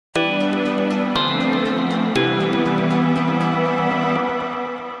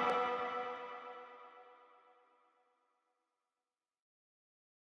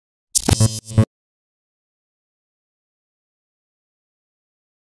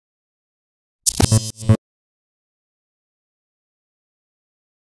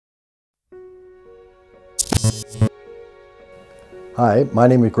Hi, my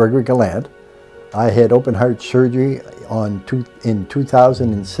name is Gregory Gallant. I had open heart surgery in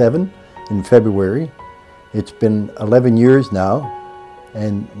 2007 in February. It's been 11 years now,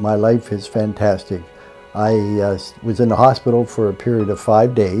 and my life is fantastic. I was in the hospital for a period of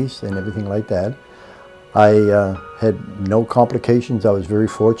 5 days and everything like that. I had no complications. I was very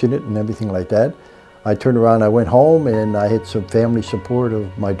fortunate and everything like that. I turned around, I went home, and I had some family support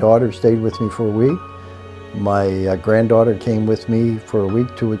of my daughter stayed with me for a week. My granddaughter came with me for a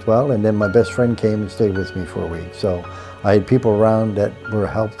week too as well, and then my best friend came and stayed with me for a week. So I had people around that were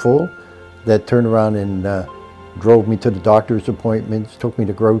helpful, that turned around and drove me to the doctor's appointments, took me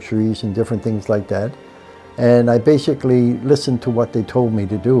to groceries and different things like that. And I basically listened to what they told me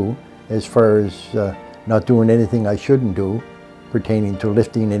to do as far as not doing anything I shouldn't do pertaining to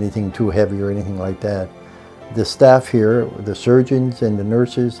lifting anything too heavy or anything like that. The staff here, the surgeons and the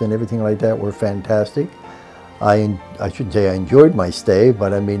nurses and everything like that were fantastic. I should say I enjoyed my stay,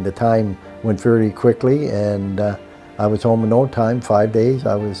 but I mean the time went fairly quickly, and I was home in no time. 5 days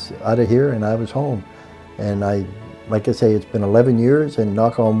I was out of here and I was home. And like I say, it's been 11 years, and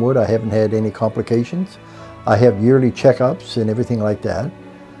knock on wood, I haven't had any complications. I have yearly checkups and everything like that.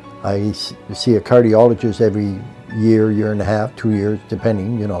 I see a cardiologist every year, year and a half, 2 years,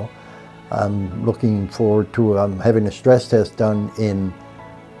 depending, you know. I'm looking forward to having a stress test done in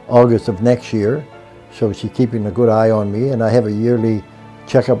August of next year. So she's keeping a good eye on me, and I have a yearly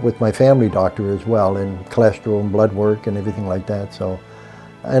checkup with my family doctor as well, and cholesterol and blood work and everything like that. So,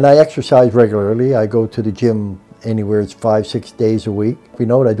 and I exercise regularly. I go to the gym anywhere it's 5-6 days a week. You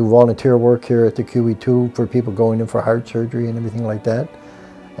know, I do volunteer work here at the v02 for people going in for heart surgery and everything like that.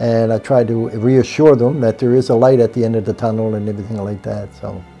 And I try to reassure them that there is a light at the end of the tunnel and everything like that.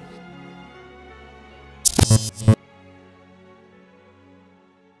 So.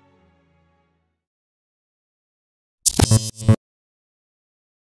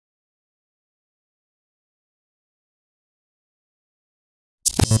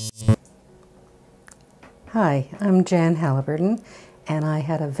 Hi, I'm Jan Halliburton, and I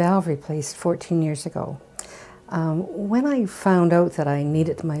had a valve replaced 14 years ago. When I found out that I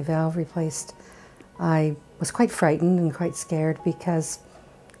needed my valve replaced, I was quite frightened and quite scared because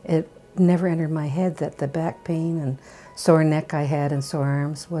it never entered my head that the back pain and sore neck I had and sore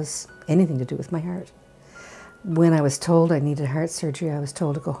arms was anything to do with my heart. When I was told I needed heart surgery, I was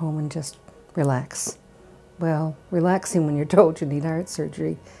told to go home and just relax. Well, relaxing when you're told you need heart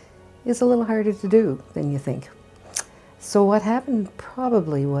surgery is a little harder to do than you think. So what happened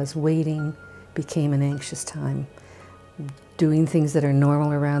probably was waiting became an anxious time. Doing things that are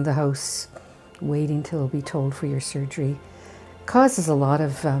normal around the house, waiting till you'll be told for your surgery, causes a lot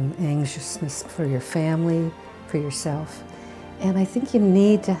of anxiousness for your family, for yourself. And I think you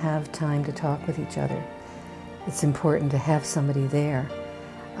need to have time to talk with each other. It's important to have somebody there.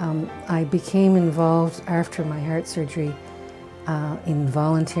 I became involved after my heart surgery in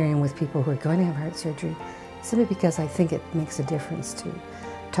volunteering with people who are going to have heart surgery, simply because I think it makes a difference to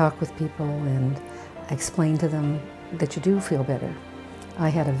talk with people and explain to them that you do feel better. I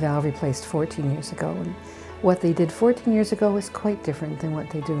had a valve replaced 14 years ago, and what they did 14 years ago is quite different than what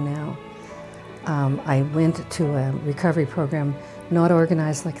they do now. I went to a recovery program not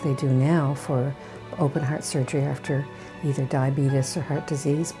organized like they do now for open heart surgery after either diabetes or heart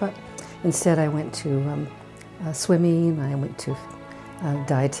disease, but instead I went to swimming, I went to a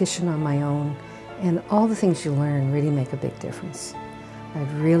dietitian on my own, and all the things you learn really make a big difference. I'd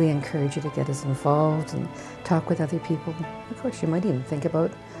really encourage you to get as involved and talk with other people. Of course, you might even think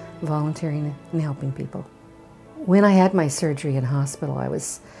about volunteering and helping people. When I had my surgery in hospital, I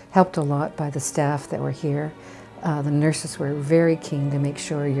was helped a lot by the staff that were here. The nurses were very keen to make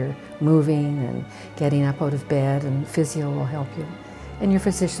sure you're moving and getting up out of bed, and physio will help you. And your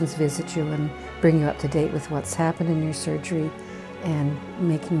physicians visit you and bring you up to date with what's happened in your surgery and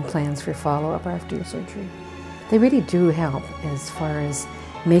making plans for follow-up after your surgery. They really do help as far as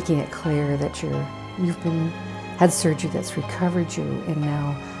making it clear that you've had surgery that's recovered you, and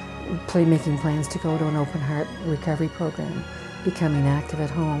now making plans to go to an open heart recovery program, becoming active at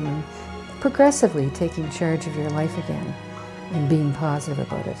home, and progressively taking charge of your life again and being positive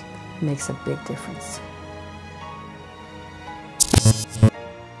about it makes a big difference.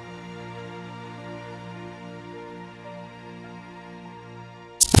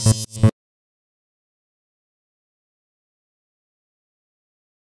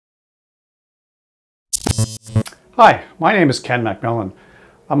 Hi, my name is Ken McMillan.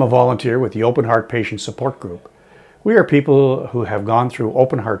 I'm a volunteer with the Open Heart Patient Support Group. We are people who have gone through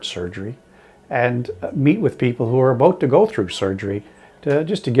open heart surgery and meet with people who are about to go through surgery,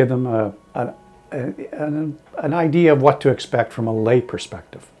 just to give them an idea of what to expect from a lay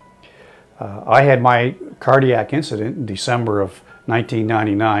perspective. I had my cardiac incident in December of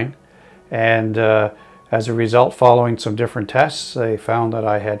 1999, and as a result, following some different tests, they found that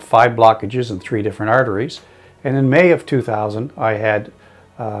I had 5 blockages in 3 different arteries. And in May of 2000, I had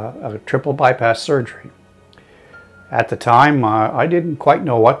a triple bypass surgery. At the time, I didn't quite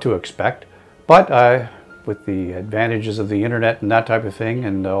know what to expect, but with the advantages of the internet and that type of thing,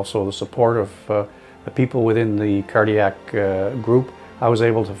 and also the support of the people within the cardiac group, I was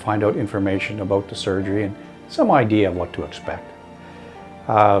able to find out information about the surgery and some idea of what to expect.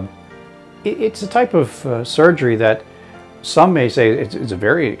 It's a type of surgery that some may say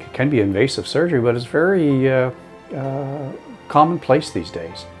it can be invasive surgery, but it's very commonplace these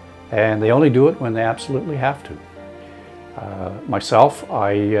days, and they only do it when they absolutely have to. Myself,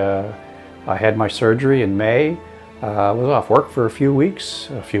 I had my surgery in May. I was off work for a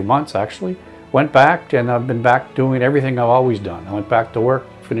few months actually. Went back, and I've been back doing everything I've always done. I went back to work,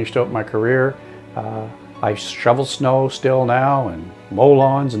 finished out my career. I shovel snow still now and mow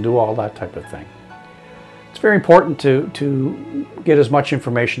lawns and do all that type of thing. It's very important to get as much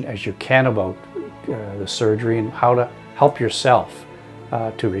information as you can about the surgery and how to help yourself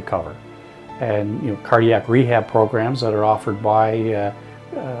to recover. And cardiac rehab programs that are offered by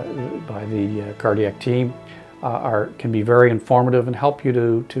the cardiac team can be very informative and help you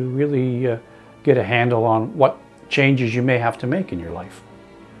to really get a handle on what changes you may have to make in your life.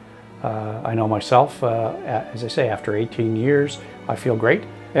 I know myself, as I say, after 18 years, I feel great.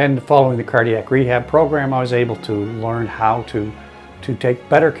 And following the cardiac rehab program, I was able to learn how to take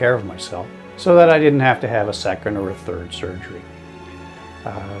better care of myself so that I didn't have to have a second or a third surgery.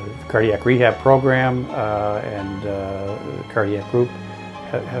 The cardiac rehab program and the cardiac group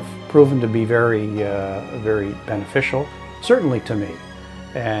have proven to be very, very beneficial, certainly to me.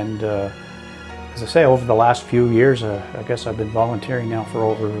 And as I say, over the last few years, I guess I've been volunteering now for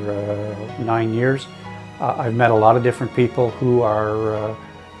over 9 years. I've met a lot of different people who are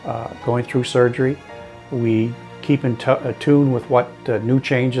going through surgery. We keep in tune with what new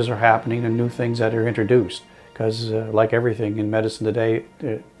changes are happening and new things that are introduced, because like everything in medicine today,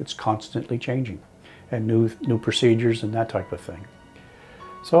 it's constantly changing, and new procedures and that type of thing.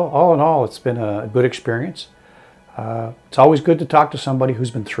 So all in all, it's been a good experience. It's always good to talk to somebody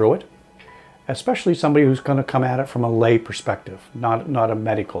who's been through it, especially somebody who's going to come at it from a lay perspective, not a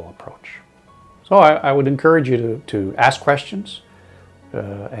medical approach. So I would encourage you to ask questions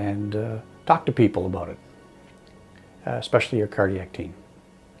and talk to people about it, especially your cardiac team.